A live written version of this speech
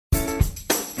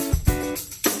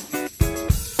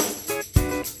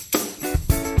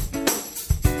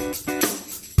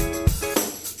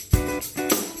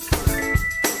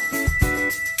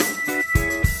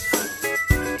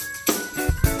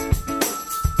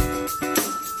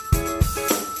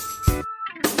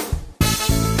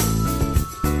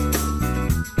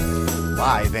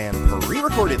Live and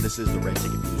pre-recorded, this is the Red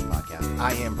Ticket News Podcast.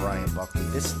 I am Brian Buckley.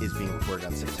 This is being recorded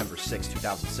on September 6,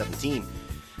 2017.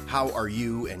 How are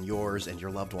you and yours and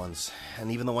your loved ones,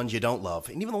 and even the ones you don't love,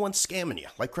 and even the ones scamming you,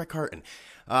 like Craig Carton?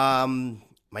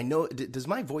 Does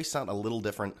my voice sound a little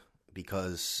different?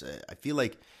 Because I feel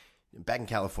like I'm back in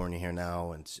California here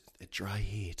now, and it's dry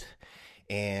heat,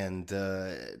 and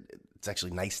it's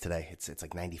actually nice today. It's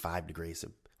like 95 degrees.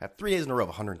 I have 3 days in a row of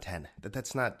 110.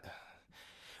 That's not...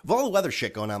 With all the weather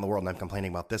shit going on in the world, and I'm complaining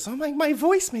about this, my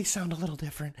voice may sound a little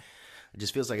different. It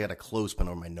just feels like I had a clothespin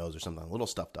over my nose or something, a little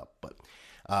stuffed up.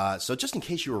 But so just in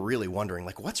case you were really wondering,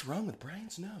 like, what's wrong with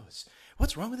Brian's nose?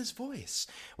 What's wrong with his voice?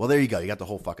 Well, there you go. You got the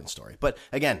whole fucking story. But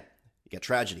again, you got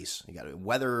tragedies. You got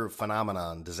weather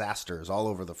phenomenon, disasters all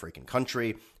over the freaking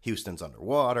country. Houston's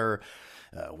underwater.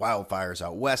 Wildfires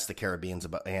out west, the Caribbean's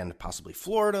and possibly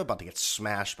Florida about to get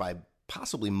smashed by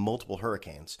possibly multiple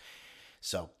hurricanes.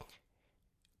 So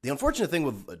the unfortunate thing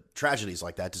with tragedies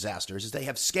like that, disasters, is they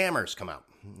have scammers come out.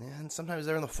 And sometimes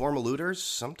they're in the form of looters.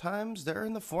 Sometimes they're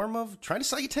in the form of trying to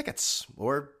sell you tickets.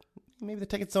 Or maybe the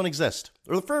tickets don't exist.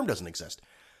 Or the firm doesn't exist.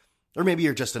 Or maybe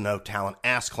you're just a no-talent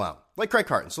ass clown. Like Craig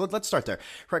Carton. So let's start there.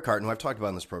 Craig Carton, who I've talked about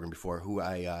in this program before, who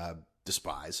I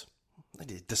despise. I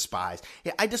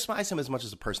despise him as much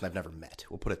as a person I've never met.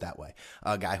 We'll put it that way.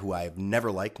 A guy who I've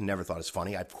never liked, never thought is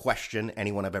funny. I've questioned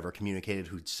anyone I've ever communicated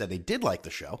who said they did like the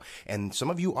show. And some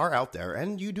of you are out there,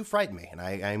 and you do frighten me. And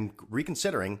I'm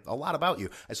reconsidering a lot about you.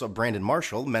 I saw Brandon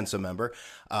Marshall, Mensa member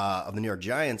of the New York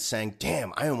Giants, saying,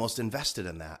 damn, I almost invested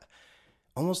in that.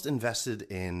 Almost invested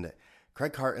in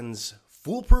Craig Carton's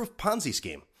foolproof Ponzi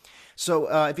scheme. So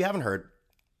if you haven't heard,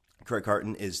 Craig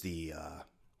Carton is the...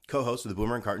 co-host of the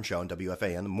Boomer and Carton Show on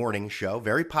WFAN, the morning show,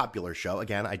 very popular show.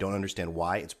 Again, I don't understand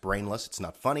why. It's brainless, it's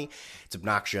not funny, it's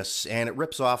obnoxious, and it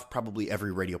rips off probably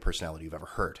every radio personality you've ever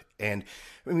heard. And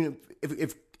I mean,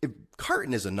 if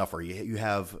Carton is enough, or you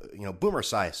have Boomer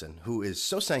Esiason, who is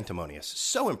so sanctimonious,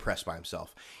 so impressed by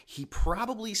himself, he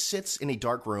probably sits in a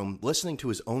dark room listening to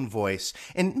his own voice,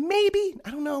 and maybe,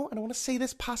 I don't want to say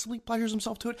this, possibly pleasures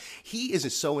himself to it. He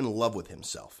is so in love with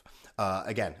himself.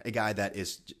 Again, a guy that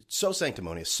is so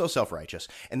sanctimonious, so self-righteous,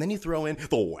 and then you throw in the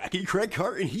wacky Craig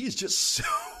Carton. He is just so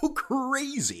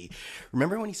crazy.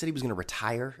 Remember when he said he was going to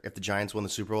retire if the Giants won the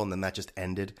Super Bowl, and then that just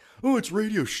ended? Oh, it's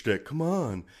radio shtick. Come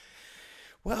on.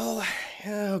 Well,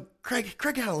 Craig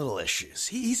got a little issues.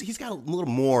 He's got a little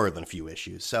more than a few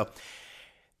issues. So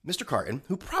Mr. Carton,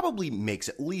 who probably makes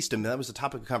at least, that was a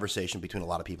topic of conversation between a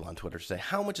lot of people on Twitter, to say,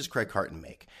 how much does Craig Carton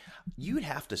make? You'd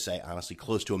have to say, honestly,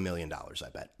 close to $1 million, I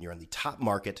bet. You're in the top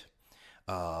market,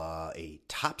 a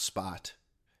top spot.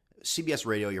 CBS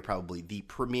Radio, you're probably the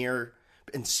premier.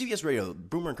 And CBS Radio,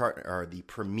 Boomer and Carton are the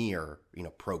premier,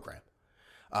 program.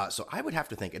 So I would have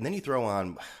to think, and then you throw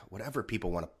on whatever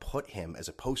people want to put him as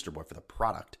a poster boy for the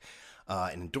product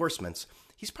and endorsements.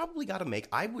 He's probably got to make,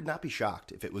 I would not be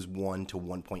shocked if it was 1 to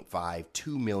 1.5,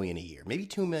 2 million a year. Maybe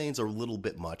 2 million's a little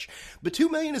bit much, but 2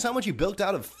 million is how much he built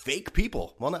out of fake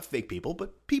people. Well, not fake people,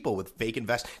 but people with fake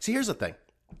invest. See, here's the thing.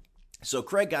 So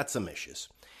Craig got some issues.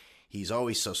 He's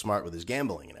always so smart with his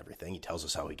gambling and everything. He tells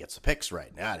us how he gets the picks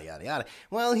right, yada, yada, yada.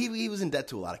 Well, he was in debt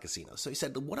to a lot of casinos. So he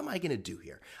said, what am I going to do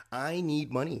here? I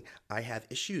need money. I have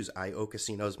issues. I owe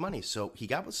casinos money. So he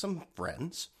got with some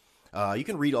friends. You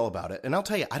can read all about it. And I'll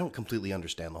tell you, I don't completely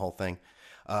understand the whole thing.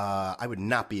 I would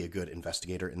not be a good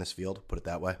investigator in this field, put it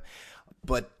that way.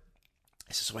 But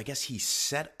so I guess he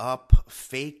set up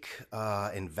fake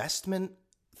investment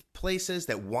places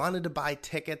that wanted to buy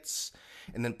tickets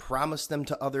and then promised them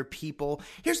to other people.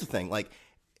 Here's the thing. Like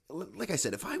I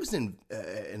said, if I was an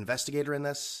investigator in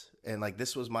this, and like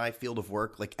this was my field of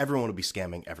work, like everyone would be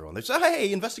scamming everyone. They'd say,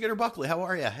 hey, Investigator Buckley, how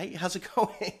are you? Hey, how's it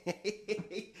going?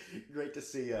 Great to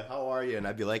see you. How are you? And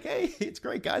I'd be like, hey, it's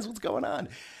great, guys. What's going on?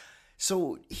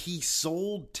 So he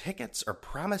sold tickets or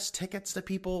promised tickets to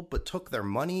people, but took their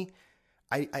money.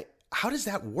 How does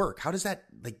that work? How does that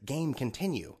game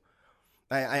continue?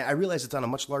 I realize it's on a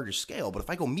much larger scale, but if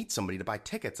I go meet somebody to buy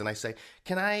tickets and I say,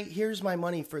 here's my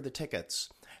money for the tickets,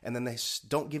 and then they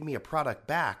don't give me a product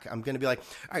back, I'm going to be like,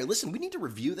 all right, listen, we need to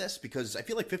review this because I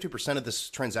feel like 50% of this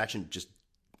transaction just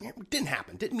didn't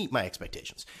happen, didn't meet my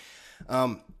expectations.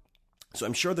 So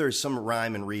I'm sure there's some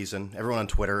rhyme and reason. Everyone on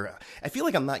Twitter, I feel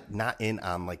like I'm not in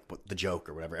on like the joke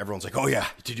or whatever. Everyone's like, oh yeah,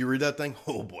 did you read that thing?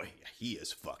 Oh boy, he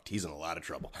is fucked. He's in a lot of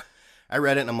trouble. I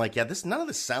read it and I'm like, yeah, none of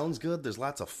this sounds good. There's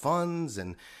lots of funds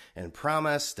and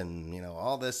promised and,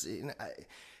 all this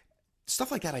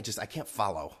stuff like that. I can't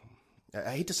follow.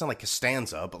 I hate to sound like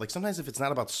Costanza, but like sometimes if it's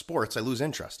not about sports, I lose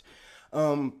interest.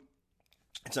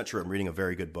 It's not true. I'm reading a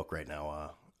very good book right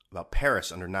now about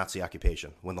Paris under Nazi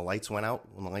occupation. When the lights went out,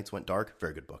 when the lights went dark.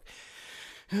 Very good book.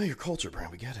 Oh, your culture,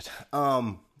 Brian, we get it.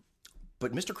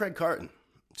 But Mr. Craig Carton.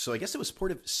 So I guess it was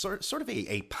sort of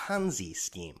a Ponzi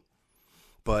scheme.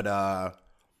 But I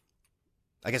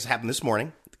guess it happened this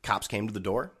morning. The cops came to the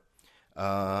door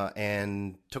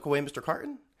and took away Mr.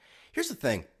 Carton. Here's the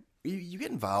thing. You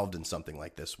get involved in something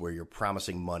like this where you're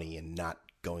promising money and not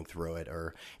going through it,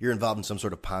 or you're involved in some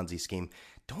sort of Ponzi scheme.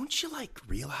 Don't you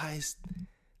realize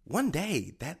one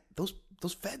day that those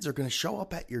feds are going to show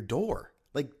up at your door?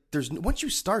 Once you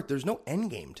start, there's no end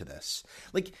game to this.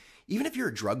 Even if you're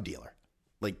a drug dealer,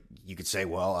 you could say,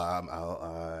 well,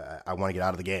 I want to get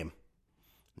out of the game.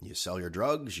 You sell your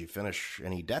drugs, you finish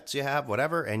any debts you have,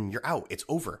 whatever, and you're out. It's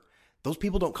over. Those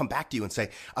people don't come back to you and say,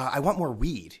 I want more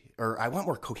weed, or I want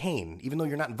more cocaine, even though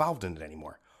you're not involved in it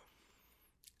anymore.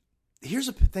 Here's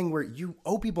a thing where you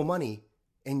owe people money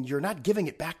and you're not giving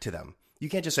it back to them. You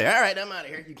can't just say, all right, I'm out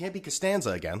of here. You can't be Costanza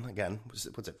again.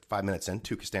 What's it, 5 minutes in,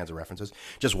 2 Costanza references.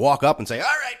 Just walk up and say, all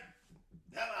right,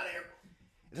 I'm out of here.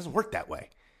 It doesn't work that way.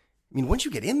 I mean, once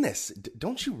you get in this,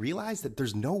 don't you realize that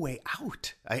there's no way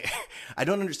out? I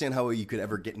don't understand how you could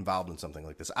ever get involved in something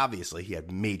like this. Obviously, he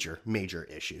had major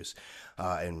issues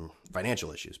and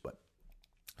financial issues. But,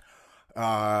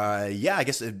 I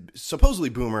guess supposedly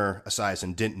Boomer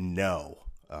Esiason didn't know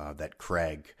that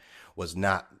Craig was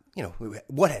not,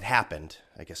 what had happened.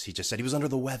 I guess he just said he was under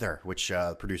the weather, which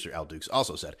producer Al Dukes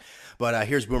also said. But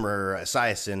here's Boomer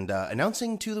Esiason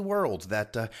announcing to the world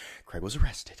that Craig was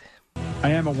arrested. I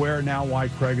am aware now why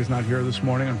Craig is not here this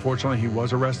morning. Unfortunately, he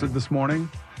was arrested this morning.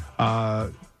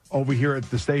 Over here at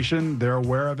the station, they're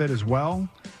aware of it as well.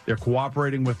 They're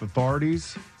cooperating with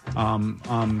authorities.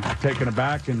 I'm taken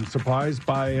aback and surprised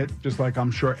by it, just like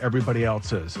I'm sure everybody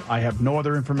else is. I have no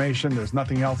other information. There's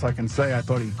nothing else I can say. I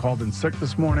thought he called in sick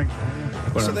this morning.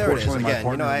 But so there it is. Again,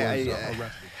 was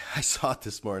arrested. I saw it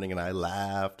this morning and I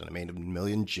laughed and I made a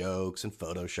million jokes and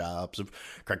photoshops of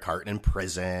Craig Carton in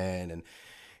prison. And,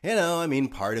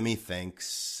 part of me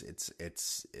thinks it's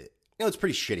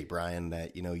pretty shitty, Brian,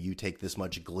 that, you take this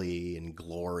much glee and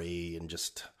glory and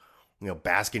just,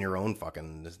 bask in your own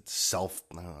fucking self,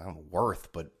 I don't know,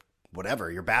 worth, but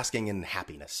whatever. You're basking in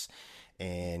happiness.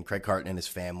 And Craig Carton and his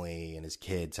family and his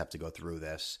kids have to go through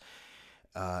this.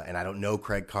 And I don't know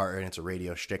Craig Carton. It's a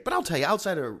radio shtick. But I'll tell you,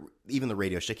 outside of even the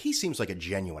radio shtick, he seems like a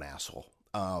genuine asshole.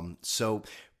 So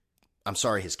I'm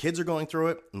sorry his kids are going through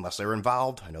it, unless they're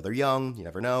involved. I know they're young. You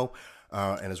never know.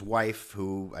 And his wife,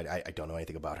 who I don't know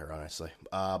anything about her, honestly.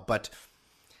 But,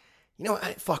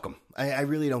 fuck him. I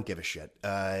really don't give a shit.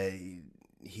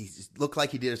 He looked like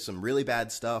he did some really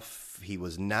bad stuff. He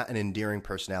was not an endearing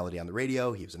personality on the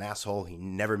radio. He was an asshole. He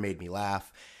never made me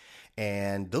laugh.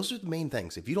 And those are the main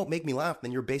things. If you don't make me laugh,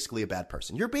 then you're basically a bad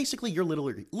person. You're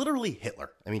literally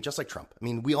Hitler. Just like Trump.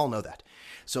 We all know that.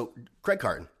 So Craig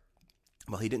Carton.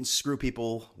 Well, he didn't screw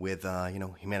people with,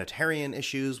 humanitarian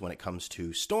issues when it comes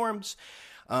to storms.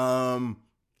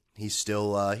 He's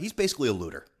basically a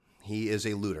looter. He is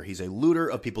a looter. He's a looter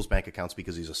of people's bank accounts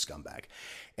because he's a scumbag.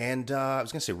 And I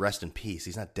was going to say rest in peace.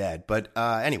 He's not dead. But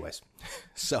anyways,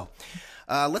 so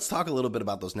let's talk a little bit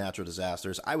about those natural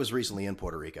disasters. I was recently in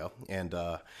Puerto Rico, and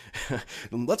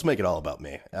let's make it all about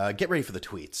me. Get ready for the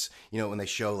tweets. When they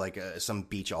show some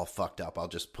beach all fucked up, I'll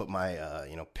just put my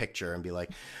picture and be like,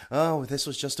 oh, this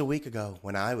was just a week ago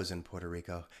when I was in Puerto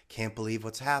Rico. Can't believe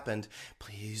what's happened.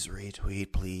 Please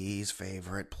retweet. Please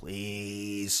favorite.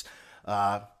 Please.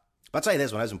 But I'll tell you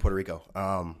this, when I was in Puerto Rico,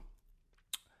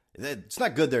 it's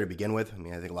not good there to begin with.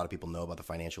 I think a lot of people know about the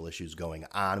financial issues going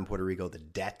on in Puerto Rico. The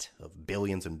debt of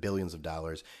billions and billions of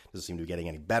dollars doesn't seem to be getting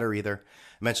any better either.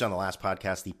 I mentioned on the last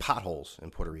podcast, the potholes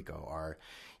in Puerto Rico are,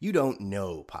 you don't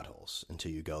know potholes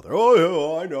until you go there. Oh,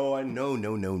 yeah, I know.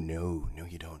 No,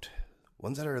 you don't.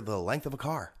 Ones that are the length of a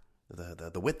car,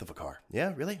 the width of a car.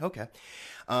 Yeah, really? Okay.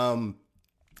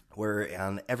 Where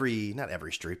on not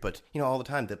every street, but, all the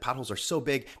time, the potholes are so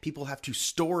big, people have to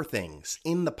store things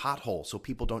in the pothole so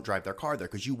people don't drive their car there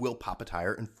because you will pop a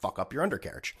tire and fuck up your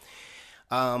undercarriage.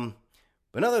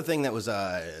 Another thing that was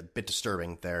a bit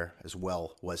disturbing there as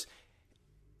well was,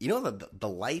 the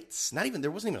lights,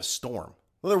 there wasn't even a storm.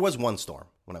 Well, there was one storm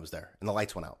when I was there, and the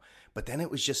lights went out. But then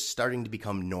it was just starting to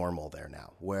become normal there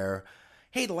now, where,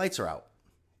 hey, the lights are out.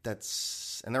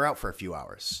 And they're out for a few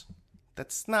hours.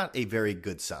 That's not a very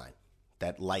good sign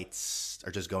that lights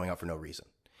are just going out for no reason.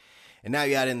 And now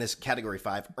you add in this Category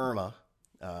 5 Irma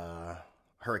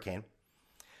hurricane,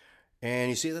 and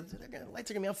you see that the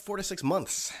lights are going to be out 4 to 6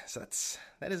 months. So that's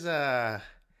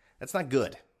not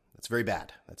good. That's very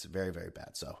bad. That's very, very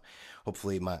bad. So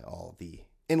hopefully all the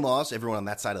in-laws, everyone on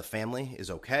that side of the family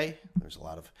is okay. There's a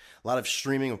lot of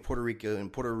streaming of Puerto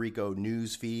Rico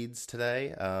news feeds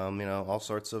today. All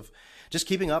sorts of just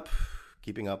keeping up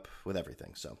keeping up with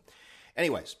everything. So,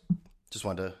 anyways, just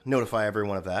wanted to notify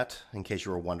everyone of that in case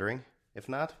you were wondering. If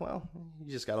not, well,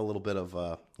 you just got a little bit of,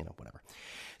 whatever.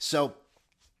 So,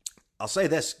 I'll say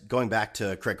this, going back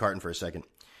to Craig Carton for a second.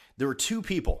 There were two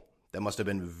people that must have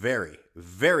been very,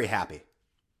 very happy.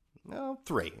 Well,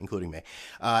 three, including me.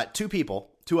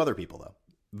 Two other people, though,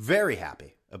 very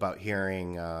happy about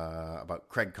hearing about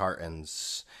Craig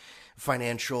Carton's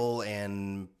financial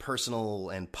and personal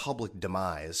and public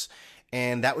demise.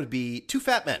 And that would be two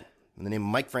fat men in the name of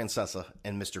Mike Francesa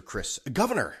and Mr. Chris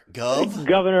Governor.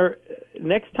 Governor,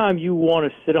 next time you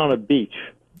want to sit on a beach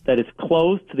that is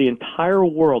closed to the entire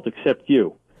world except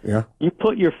you, you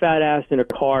put your fat ass in a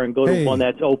car and go to one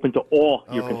that's open to all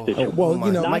your constituents. Well,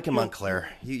 Mike and Montclair,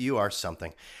 you are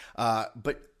something.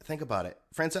 But think about it.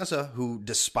 Francesa, who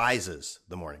despises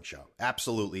the morning show,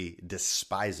 absolutely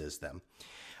despises them.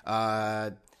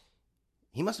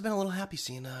 He must have been a little happy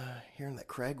hearing that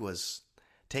Craig was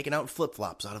taking out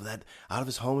flip-flops out of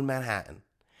his home in Manhattan.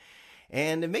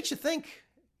 And it makes you think.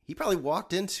 He probably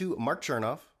walked into Mark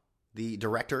Chernoff, the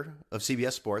director of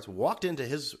CBS Sports, walked into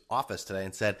his office today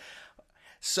and said,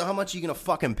 "So how much are you going to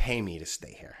fucking pay me to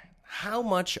stay here? How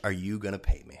much are you going to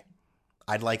pay me?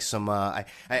 I'd like some, I'd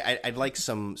like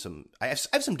some, I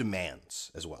have some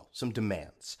demands as well. Some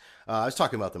demands. I was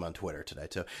talking about them on Twitter today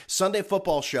too. Sunday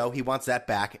football show. He wants that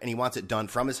back and he wants it done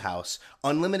from his house.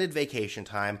 Unlimited vacation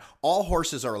time. All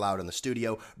horses are allowed in the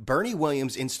studio. Bernie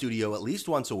Williams in studio at least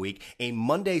once a week. A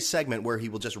Monday segment where he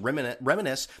will just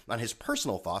reminisce on his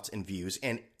personal thoughts and views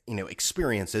and,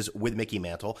 experiences with Mickey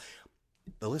Mantle.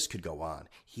 The list could go on.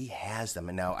 He has them.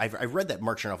 And now I've read that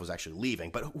Mark Chernoff was actually leaving,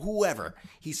 but whoever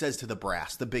he says to the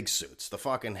brass, the big suits, the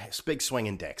fucking big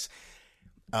swinging dicks,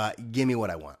 give me what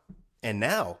I want. And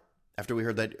now, after we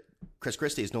heard that Chris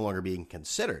Christie is no longer being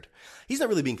considered, he's not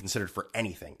really being considered for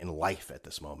anything in life at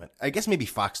this moment. I guess maybe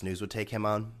Fox News would take him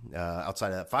on outside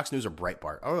of that. Fox News or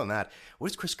Breitbart. Other than that, what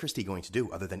is Chris Christie going to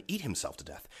do other than eat himself to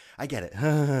death? I get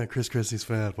it. Chris Christie's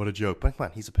fat. What a joke. But come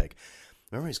on, he's a pig.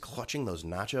 Remember he's clutching those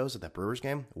nachos at that Brewers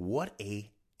game? What a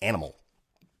animal.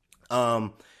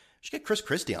 Should get Chris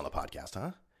Christie on the podcast,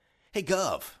 huh? Hey,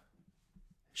 Gov.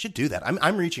 Should do that.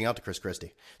 I'm reaching out to Chris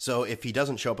Christie. So if he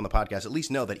doesn't show up on the podcast, at least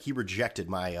know that he rejected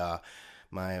my I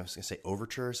was gonna say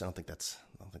overtures. I don't think that's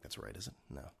right, is it?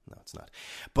 No, it's not.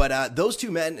 But those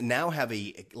two men now have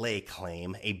a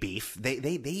claim, a beef.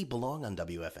 They belong on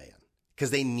WFAN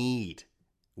because they need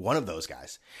one of those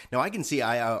guys. Now, I can see,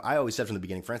 I always said from the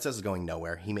beginning, Francesa is going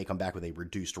nowhere. He may come back with a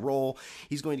reduced role.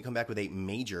 He's going to come back with a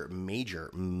major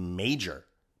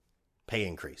pay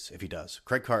increase if he does.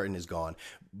 Craig Carton is gone.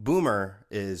 Boomer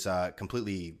is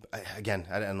completely, again,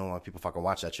 I don't know why people fucking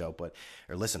watch that show,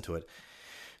 or listen to it.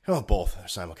 Oh, both are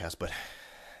simulcast, but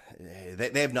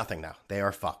they have nothing now. They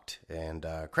are fucked. And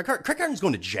Craig Carton's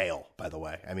going to jail, by the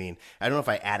way. I mean, I don't know if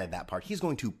I added that part. He's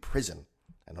going to prison.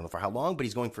 I don't know for how long, but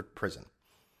he's going for prison.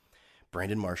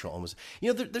 Brandon Marshall almost,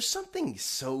 there's something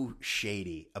so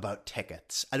shady about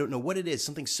tickets. I don't know what it is.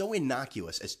 Something so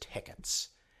innocuous as tickets.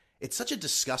 It's such a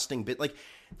disgusting bit. Like,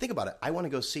 think about it. I want to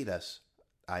go see this.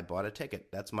 I bought a ticket.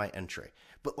 That's my entry.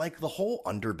 But like the whole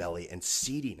underbelly and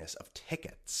seediness of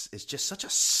tickets is just such a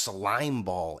slime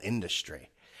ball industry.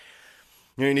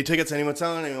 You need tickets? Anyone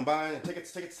selling? Anyone buying?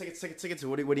 Tickets.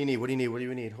 What do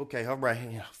you need? Okay, all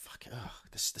right. Fuck.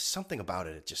 There's something about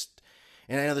it. It just...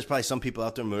 And I know there's probably some people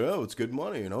out there, it's good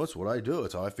money, it's what I do.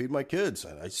 It's how I feed my kids.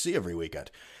 I see every weekend.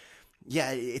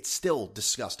 Yeah, it's still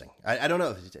disgusting. I don't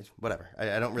know. Whatever.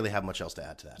 I don't really have much else to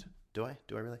add to that. Do I?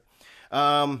 Do I really?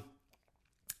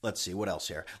 Let's see. What else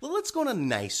here? Let's go on a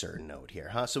nicer note here,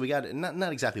 huh? So we got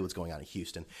not exactly what's going on in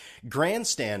Houston.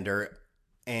 Grandstander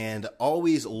and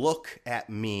always look at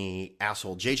me,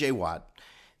 asshole, J.J. Watt,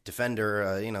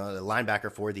 defender,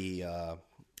 linebacker for the...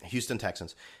 Houston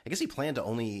Texans. I guess he planned to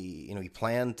raise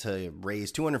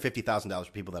 $250,000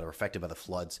 for people that are affected by the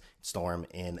floods storm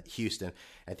in Houston.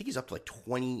 I think he's up to like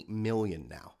 $20 million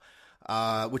now,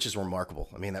 which is remarkable.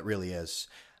 I mean, that really is.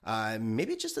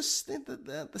 Maybe it's just the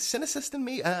cynicist in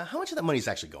me. How much of that money is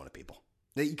actually going to people?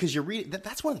 Because you're reading.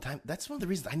 That's one of the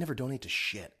reasons I never donate to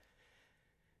shit.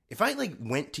 If I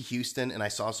went to Houston and I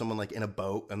saw someone in a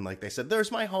boat and they said,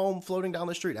 "There's my home floating down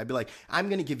the street," I'd be like, "I'm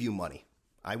going to give you money.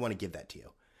 I want to give that to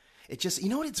you." It just,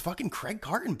 it's fucking Craig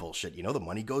Carton bullshit. The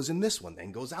money goes in this one,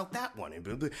 then goes out that one.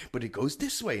 But it goes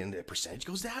this way, and the percentage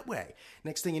goes that way.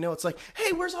 Next thing you know, it's like,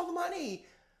 hey, where's all the money?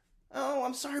 Oh,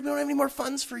 I'm sorry, we don't have any more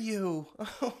funds for you.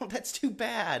 Oh, that's too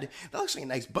bad. That looks like a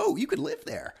nice boat. You could live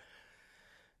there.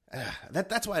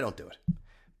 That's why I don't do it.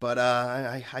 But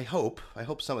I hope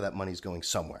some of that money's going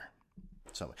somewhere.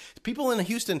 People in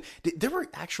Houston, there were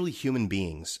actually human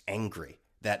beings angry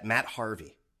that Matt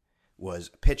Harvey was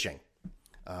pitching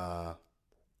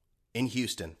in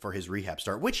Houston for his rehab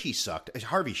start, which he sucked.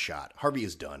 Harvey shot. Harvey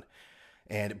is done.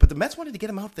 But the Mets wanted to get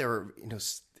him out there,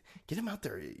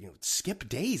 skip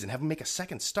days and have him make a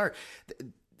second start.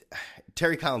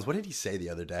 Terry Collins, what did he say the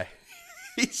other day?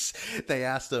 They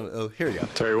asked him, oh, here you go.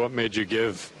 Terry, what made you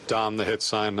give Dom the hit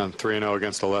sign on 3-0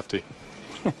 against a lefty?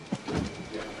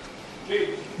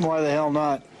 Why the hell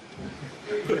not?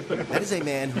 That is a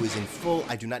man who is in full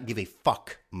I do not give a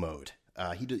fuck mode.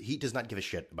 He does not give a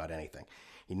shit about anything.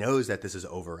 He knows that this is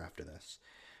over after this.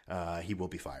 He will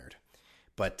be fired.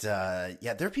 But, there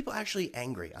are people actually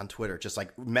angry on Twitter, just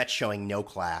like Mets showing no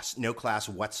class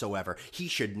whatsoever. He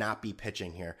should not be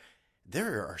pitching here.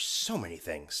 There are so many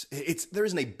things. There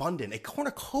is a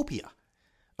cornucopia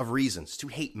of reasons to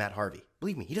hate Matt Harvey.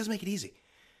 Believe me, he doesn't make it easy.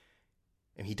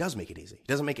 And he does make it easy. He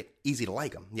doesn't make it easy to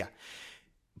like him. Yeah.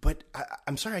 But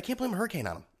I'm sorry, I can't blame Hurricane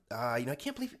on him. I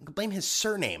can't blame his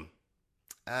surname.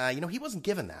 He wasn't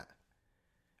given that.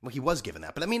 Well, he was given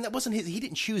that. But, that wasn't his. He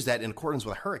didn't choose that in accordance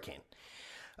with a hurricane.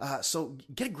 So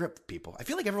get a grip, people. I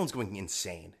feel like everyone's going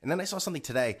insane. And then I saw something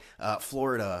today,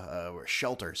 Florida, where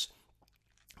shelters,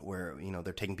 where,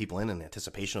 they're taking people in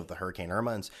anticipation of the Hurricane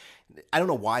Irma. And I don't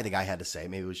know why the guy had to say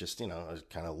it. Maybe it was just, kind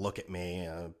of look at me.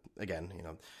 Again,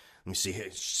 let me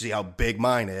see how big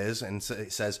mine is. And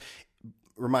it says,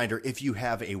 reminder, if you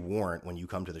have a warrant when you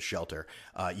come to the shelter,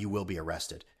 you will be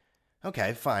arrested.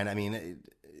 Okay, fine.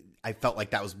 I felt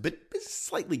like that was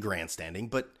slightly grandstanding,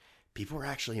 but people were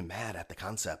actually mad at the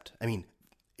concept.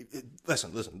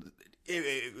 Listen.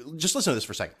 Just listen to this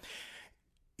for a second.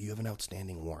 You have an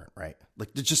outstanding warrant, right?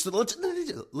 Let's just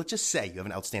say you have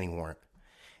an outstanding warrant,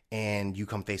 and you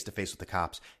come face to face with the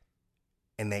cops,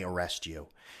 and they arrest you.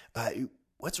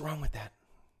 What's wrong with that?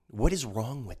 What is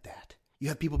wrong with that? You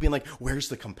have people being like, "Where's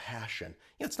the compassion?"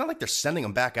 It's not like they're sending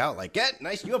them back out. Like,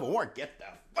 nice, you have a warrant. Get the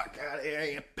fuck out of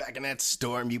here. Get back in that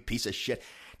storm, you piece of shit.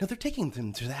 No, they're taking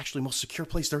them to the actually most secure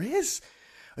place there is,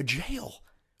 a jail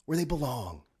where they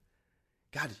belong.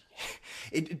 God,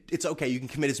 it's okay. You can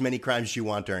commit as many crimes as you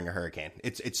want during a hurricane.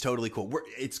 It's totally cool.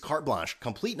 It's carte blanche,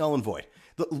 complete null and void.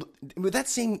 With that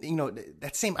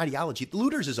same ideology,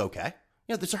 looters is okay.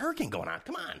 There's a hurricane going on.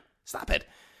 Come on, stop it.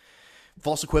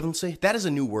 False equivalency. That is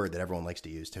a new word that everyone likes to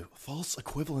use too. False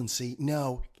equivalency.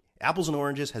 No, apples and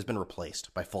oranges has been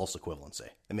replaced by false equivalency.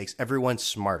 It makes everyone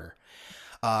smarter.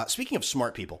 Speaking of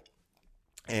smart people,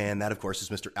 and that of course is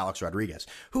Mr. Alex Rodriguez,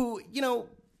 who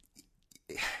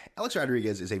Alex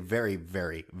Rodriguez is a very,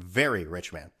 very, very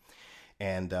rich man.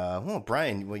 And,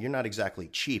 Brian, you're not exactly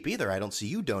cheap either. I don't see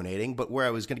you donating, but where I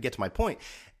was going to get to my point,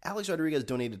 Alex Rodriguez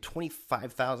donated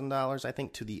 $25,000, I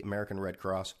think, to the American Red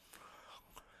Cross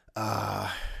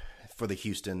for the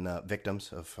Houston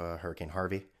victims of Hurricane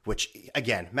Harvey, which,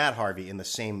 again, Matt Harvey in the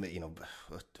same,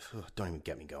 don't even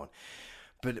get me going.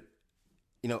 But,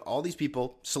 all these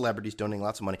people, celebrities donating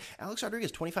lots of money. Alex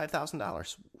Rodriguez,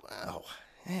 $25,000. Wow.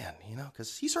 Man,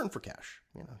 because he's hurting for cash.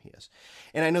 He is.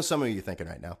 And I know some of you are thinking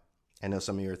right now.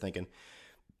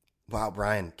 Wow,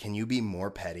 Brian, can you be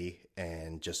more petty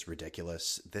and just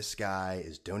ridiculous? This guy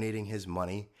is donating his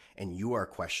money, and you are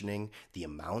questioning the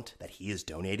amount that he is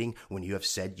donating when you have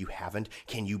said you haven't.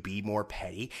 Can you be more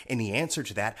petty? And the answer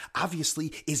to that,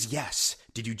 obviously, is yes.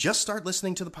 Did you just start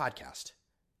listening to the podcast?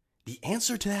 The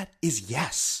answer to that is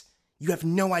yes. You have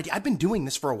no idea. I've been doing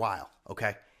this for a while,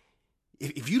 okay?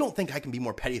 If you don't think I can be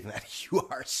more petty than that, you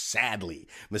are sadly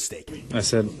mistaken. I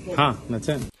said, that's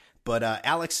it. But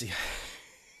Alex,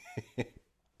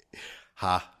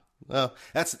 well,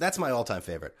 that's my all-time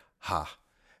favorite.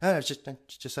 I just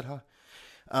said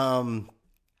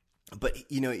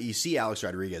but you see Alex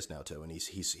Rodriguez now too, and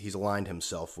he's aligned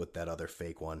himself with that other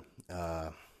fake one,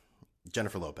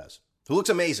 Jennifer Lopez, who looks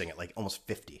amazing at like almost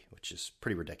 50, which is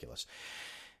pretty ridiculous.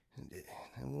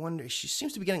 I wonder, she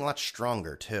seems to be getting a lot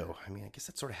stronger, too. I guess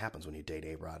that sort of happens when you date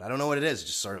A-Rod. I don't know what it is. It's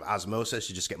just sort of osmosis.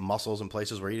 You just get muscles in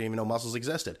places where you didn't even know muscles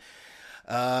existed.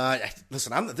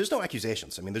 Listen, there's no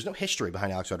accusations. There's no history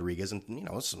behind Alex Rodriguez and,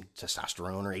 some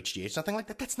testosterone or HGH, nothing like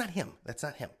that. That's not him,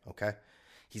 okay?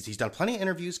 He's done plenty of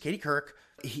interviews. Katie Couric,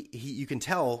 you can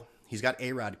tell he's got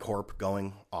A-Rod Corp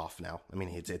going off now.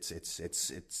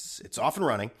 It's off and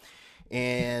running.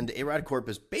 And A-Rod Corp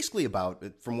is basically about,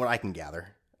 from what I can gather,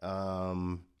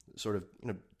 sort of,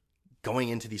 going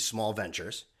into these small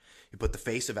ventures. You put the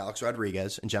face of Alex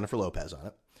Rodriguez and Jennifer Lopez on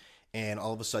it, and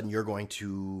all of a sudden you're going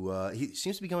to, he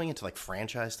seems to be going into like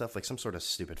franchise stuff, like some sort of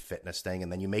stupid fitness thing,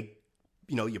 and then you make,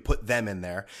 you put them in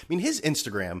there. His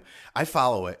Instagram, I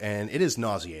follow it, and it is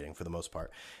nauseating for the most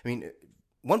part.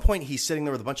 one point, he's sitting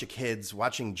there with a bunch of kids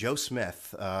watching Joe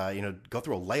Smith, go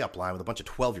through a layup line with a bunch of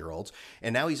 12-year-olds.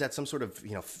 And now he's at some sort of,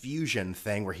 fusion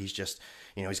thing where he's just,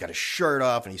 he's got his shirt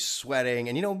off and he's sweating.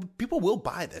 And, people will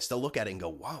buy this. They'll look at it and go,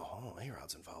 wow,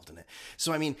 A-Rod's involved in it.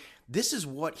 So, I mean, this is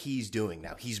what he's doing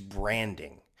now. He's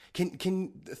branding.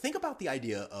 Can think about the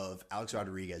idea of Alex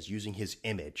Rodriguez using his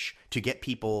image to get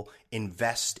people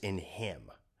invest in him,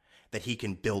 that he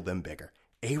can build them bigger.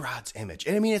 A-Rod's image.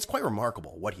 And, I mean, it's quite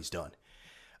remarkable what he's done.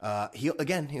 He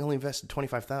only invested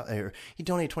 $25,000. He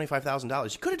donated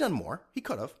 $25,000. He could have done more. He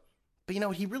could have, but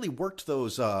he really worked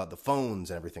those the phones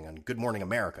and everything on Good Morning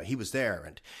America. He was there,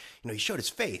 and he showed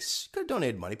his face. He could have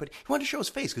donated money, but he wanted to show his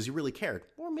face because he really cared.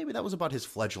 Or maybe that was about his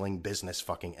fledgling business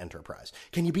fucking enterprise.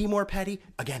 Can you be more petty?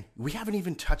 Again, we haven't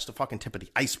even touched the fucking tip of the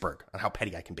iceberg on how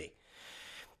petty I can be.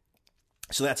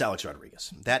 So that's Alex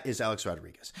Rodriguez. That is Alex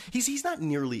Rodriguez. He's not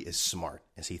nearly as smart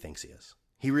as he thinks he is.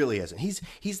 He really isn't.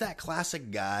 He's that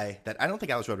classic guy that I don't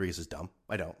think Alex Rodriguez is dumb.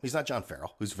 I don't. He's not John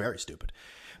Farrell, who's very stupid.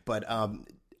 But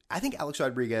I think Alex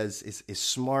Rodriguez is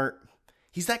smart.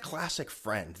 He's that classic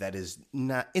friend that isn't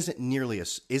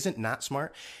not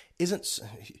smart, isn't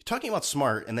talking about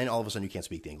smart, and then all of a sudden you can't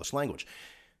speak the English language.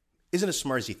 Isn't as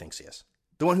smart as he thinks he is.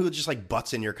 The one who just like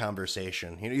butts in your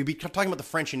conversation. You'd be talking about the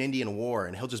French and Indian War,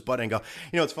 and he'll just butt in and go,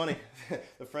 it's funny.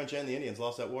 The French and the Indians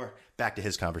lost that war. Back to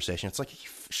his conversation. It's like,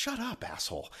 shut up,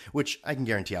 asshole. Which I can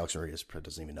guarantee Alex Rodriguez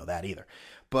doesn't even know that either.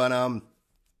 But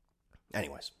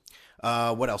anyways,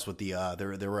 what else with the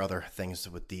there were other things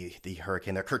with the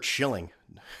hurricane there. Curt Schilling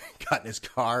got in his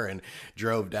car and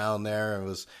drove down there and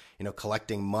was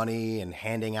collecting money and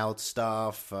handing out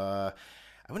stuff.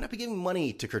 I would not be giving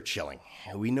money to Curt Schilling.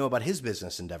 We know about his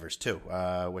business endeavors, too.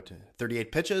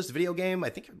 38 Pitches, the video game. I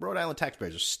think Rhode Island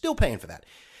taxpayers are still paying for that.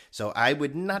 So I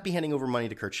would not be handing over money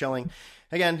to Curt Schilling.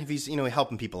 Again, if he's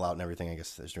helping people out and everything, I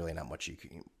guess there's really not much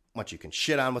you can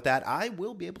shit on with that. I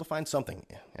will be able to find something.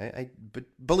 But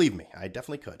believe me, I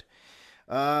definitely could.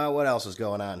 What else is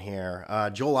going on here?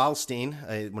 Joel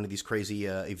Osteen, one of these crazy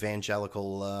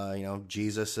evangelical,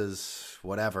 Jesus is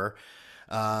whatever.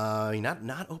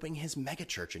 Not opening his mega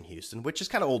church in Houston, which is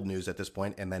kind of old news at this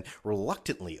point, and then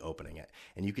reluctantly opening it.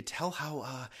 And you could tell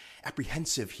how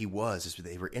apprehensive he was as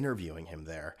they were interviewing him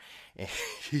there. And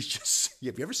he's just,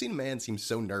 have you ever seen a man seem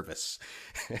so nervous?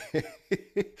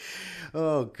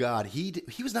 Oh, God. He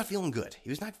was not feeling good. He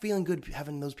was not feeling good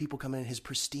having those people come in his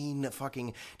pristine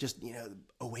fucking just,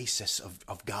 oasis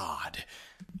of God.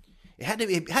 It had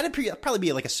to probably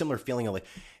be like a similar feeling of like,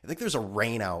 I think there's a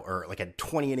rain out or like a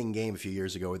 20-inning game a few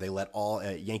years ago where they let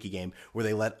Yankee game where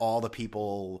they let all the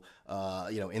people,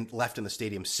 left in the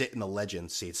stadium sit in the legend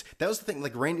seats. That was the thing.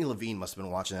 Like Randy Levine must have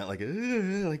been watching that,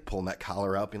 like pulling that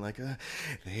collar up and like,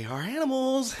 they are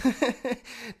animals.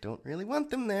 Don't really want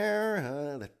them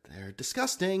there. They're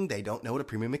disgusting. They don't know what a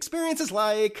premium experience is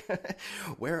like.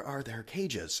 Where are their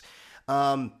cages?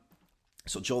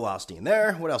 So Joel Osteen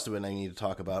there. What else do I need to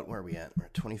talk about? Where are we at? We're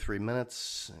at 23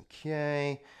 minutes.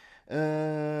 Okay. I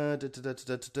already did that.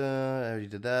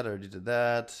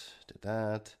 Did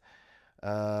that.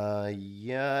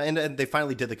 Yeah. And they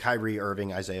finally did the Kyrie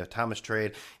Irving, Isaiah Thomas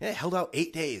trade. Yeah, it held out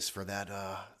 8 days for that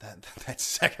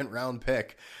second round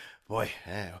pick. Boy,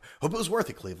 hope it was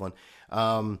worth it, Cleveland.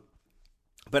 But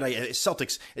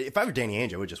Celtics, if I were Danny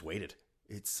Ainge, I would have just waited.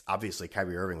 It's obviously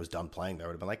Kyrie Irving was done playing there. I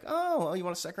would have been like, oh, well, you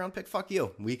want a second round pick? Fuck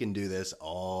you. We can do this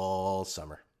all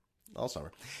summer. All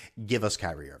summer. Give us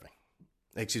Kyrie Irving.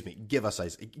 Excuse me. Give us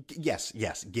Isaiah.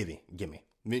 Yes. Give me.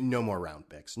 No more round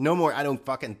picks. No more. I don't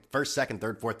fucking first, second,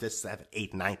 third, fourth, fifth, seventh,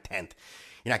 eighth, ninth, 10th.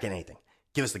 You're not getting anything.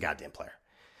 Give us the goddamn player.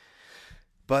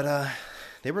 But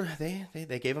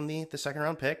they gave him the second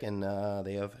round pick, and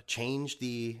they have changed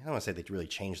the. I don't want to say they really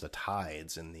changed the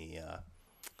tides in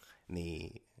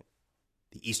the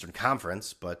Eastern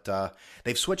Conference, but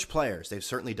they've switched players. They've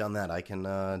certainly done that. I can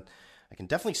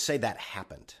definitely say that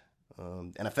happened.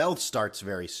 NFL starts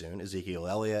very soon. Ezekiel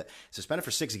Elliott suspended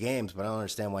for 6 games, but I don't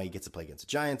understand why he gets to play against the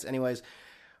Giants. Anyways,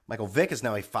 Michael Vick is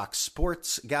now a Fox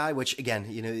Sports guy, which,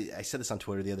 again, I said this on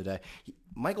Twitter the other day.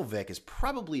 Michael Vick is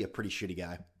probably a pretty shitty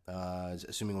guy,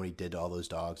 assuming what he did to all those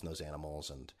dogs and those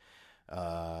animals. And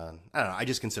I don't know. I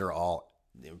just consider all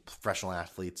professional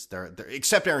athletes, they're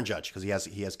except Aaron Judge, because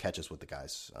he has catches with the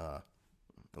guys,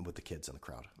 with the kids in the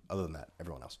crowd. Other than that,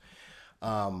 everyone else.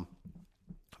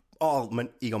 All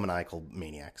egomaniacal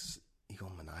maniacs.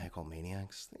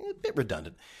 A bit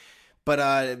redundant.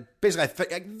 But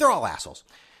basically, they're all assholes.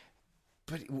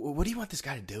 But what do you want this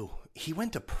guy to do? He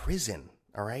went to prison,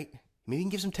 all right? Maybe you can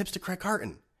give some tips to Craig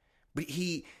Carton. But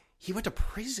he went to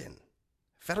prison.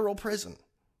 Federal prison.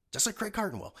 Just like Craig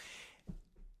Carton will.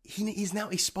 he's now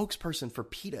a spokesperson for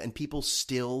PETA, and people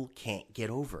still can't get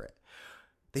over it.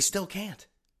 They still can't.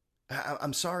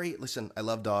 I'm sorry. Listen, I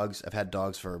love dogs. I've had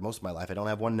dogs for most of my life. I don't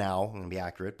have one now. I'm going to be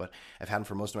accurate, but I've had them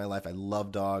for most of my life. I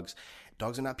love dogs.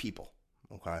 Dogs are not people.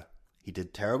 Okay. He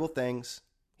did terrible things.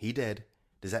 He did.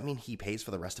 Does that mean he pays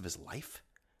for the rest of his life?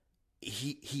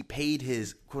 He paid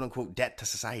his quote unquote debt to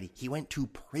society. He went to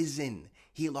prison.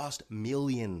 He lost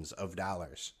millions of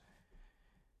dollars.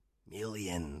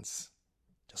 Millions.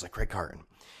 Just like Craig Carton.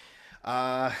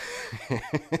 I'm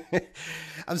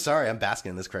sorry. I'm basking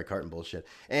in this Craig Carton bullshit.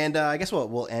 And I guess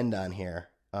we'll end on here.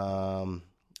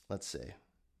 Let's see.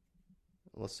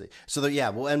 So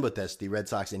we'll end with this. The Red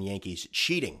Sox and Yankees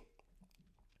cheating.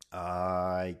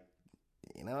 Why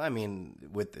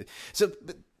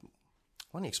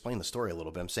don't you explain the story a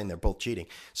little bit? I'm saying they're both cheating.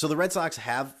 So the Red Sox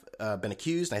have been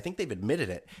accused, and I think they've admitted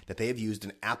it, that they have used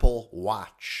an Apple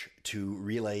Watch to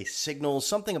relay signals,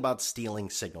 something about stealing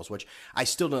signals, which I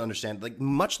still don't understand. Like,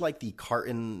 much like the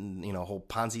Carton, whole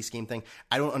Ponzi scheme thing,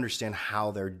 I don't understand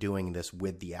how they're doing this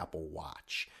with the Apple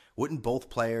Watch. Wouldn't both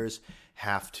players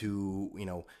have to,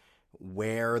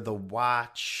 wear the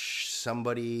watch?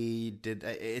 Somebody did.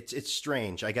 It's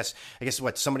strange. I guess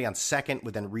what, somebody on second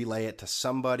would then relay it to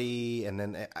somebody, and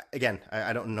then again,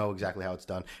 I don't know exactly how it's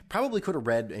done. Probably could have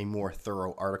read a more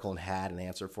thorough article and had an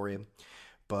answer for you,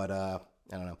 but I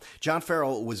don't know. John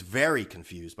Farrell was very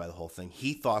confused by the whole thing.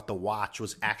 He thought the watch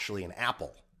was actually an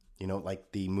apple.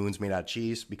 Like the moon's made out of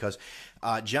cheese, because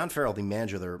John Farrell, the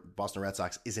manager of the Boston Red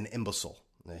Sox, is an imbecile.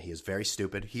 He is very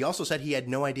stupid. He also said he had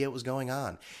no idea what was going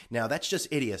on. Now, that's just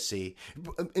idiocy.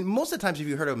 And most of the times, if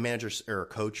you heard a manager or a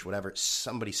coach, whatever,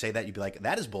 somebody say that, you'd be like,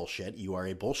 that is bullshit. You are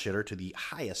a bullshitter to the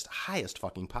highest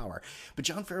fucking power. But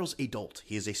John Farrell's a dolt.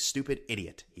 He is a stupid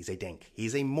idiot. He's a dink.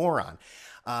 He's a moron.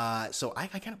 So I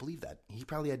kind of believe that. He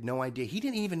probably had no idea. He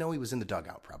didn't even know he was in the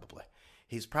dugout, probably.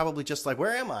 He's probably just like,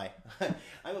 where am I?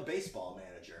 I'm a baseball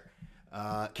manager.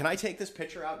 Can I take this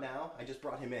pitcher out now? I just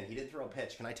brought him in. He didn't throw a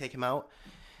pitch. Can I take him out?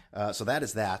 So that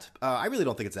is that. I really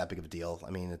don't think it's that big of a deal.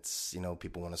 I mean, it's,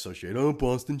 people want to associate,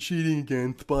 Boston cheating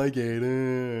again,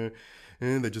 Spygate,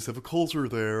 and they just have a culture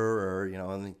there, or,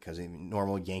 because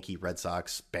normal Yankee Red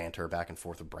Sox banter back and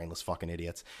forth with brainless fucking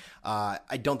idiots. I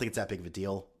don't think it's that big of a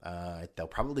deal. They'll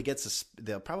probably get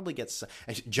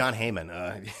John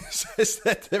Heyman says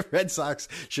that the Red Sox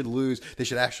should lose. They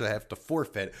should actually have to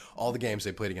forfeit all the games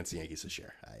they played against the Yankees this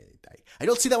year. I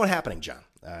don't see that one happening, John.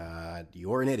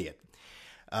 You're an idiot.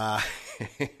 What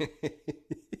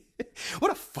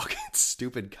a fucking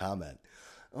stupid comment.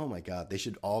 Oh my God. They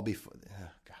should all be,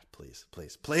 God, please,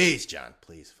 John,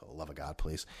 please, for the love of God,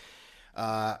 please.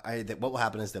 What will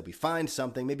happen is they'll be fined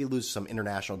something, maybe lose some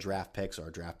international draft picks or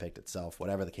a draft pick itself,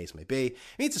 whatever the case may be. I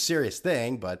mean, it's a serious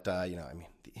thing, but,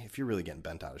 if you're really getting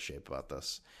bent out of shape about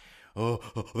this,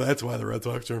 that's why the Red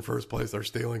Sox are in first place. They're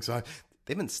stealing signs.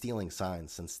 They've been stealing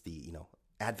signs since the,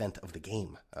 advent of the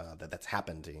game that's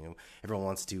happened. Everyone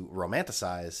wants to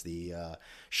romanticize the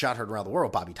shot heard around the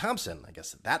world, Bobby Thompson. I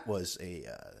guess that was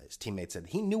his teammate said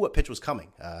he knew what pitch was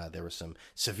coming. There was some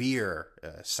severe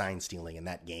sign stealing in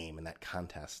that game, in that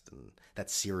contest, and that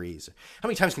series. How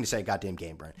many times can you say a goddamn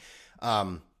game, Brian?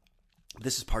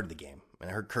 This is part of the game.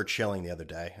 And I heard Curt Schilling the other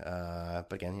day.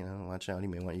 But again, watch out. He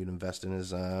may want you to invest in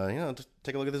his, just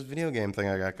take a look at this video game thing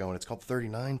I got going. It's called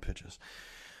 39 Pitches.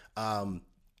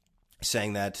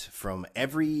 Saying that from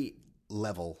every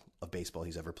level of baseball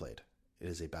he's ever played, it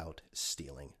is about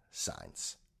stealing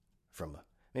signs. From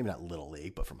maybe not Little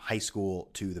League, but from high school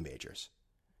to the majors.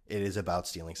 It is about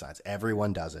stealing signs.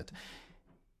 Everyone does it.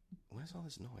 What is all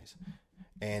this noise?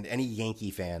 And any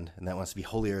Yankee fan that wants to be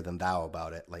holier than thou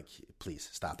about it, please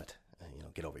stop it.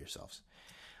 Get over yourselves.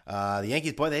 The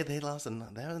Yankees, boy, they lost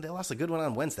a good one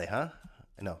on Wednesday, huh?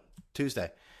 No,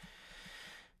 Tuesday.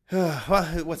 Well,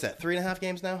 what's that? 3.5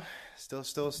 games now?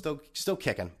 Still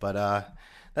kicking. But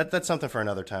that's something for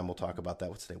another time. We'll talk about that.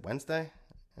 What's today? Wednesday?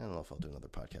 I don't know if I'll do another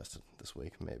podcast this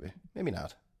week. Maybe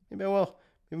not. Maybe I will.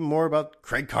 Maybe more about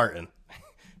Craig Carton.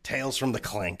 Tales from the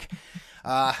Clink.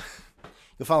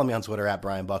 You'll follow me on Twitter at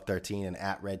BrianBuck13 and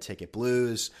at Red Ticket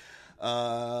Blues.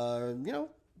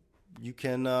 You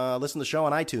can listen to the show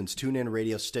on iTunes, TuneIn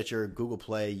Radio, Stitcher, Google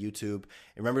Play, YouTube.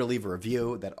 And remember to leave a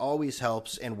review. That always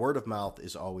helps, and word of mouth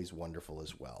is always wonderful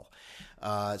as well.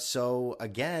 So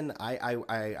again,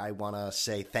 I want to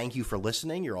say thank you for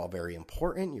listening. You're all very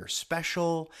important. You're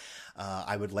special.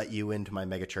 I would let you into my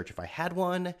mega church if I had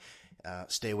one.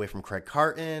 Stay away from Craig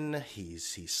Carton.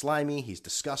 He's slimy. He's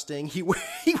disgusting. He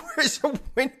wears a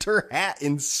winter hat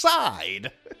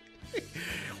inside.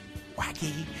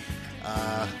 Wacky.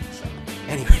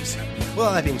 Anyways,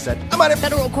 well, that being said, I'm out of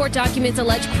Federal court documents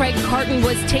allege Craig Carton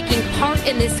was taking part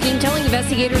in this scheme, telling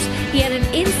investigators he had an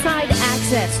inside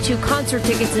access to concert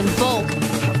tickets in bulk.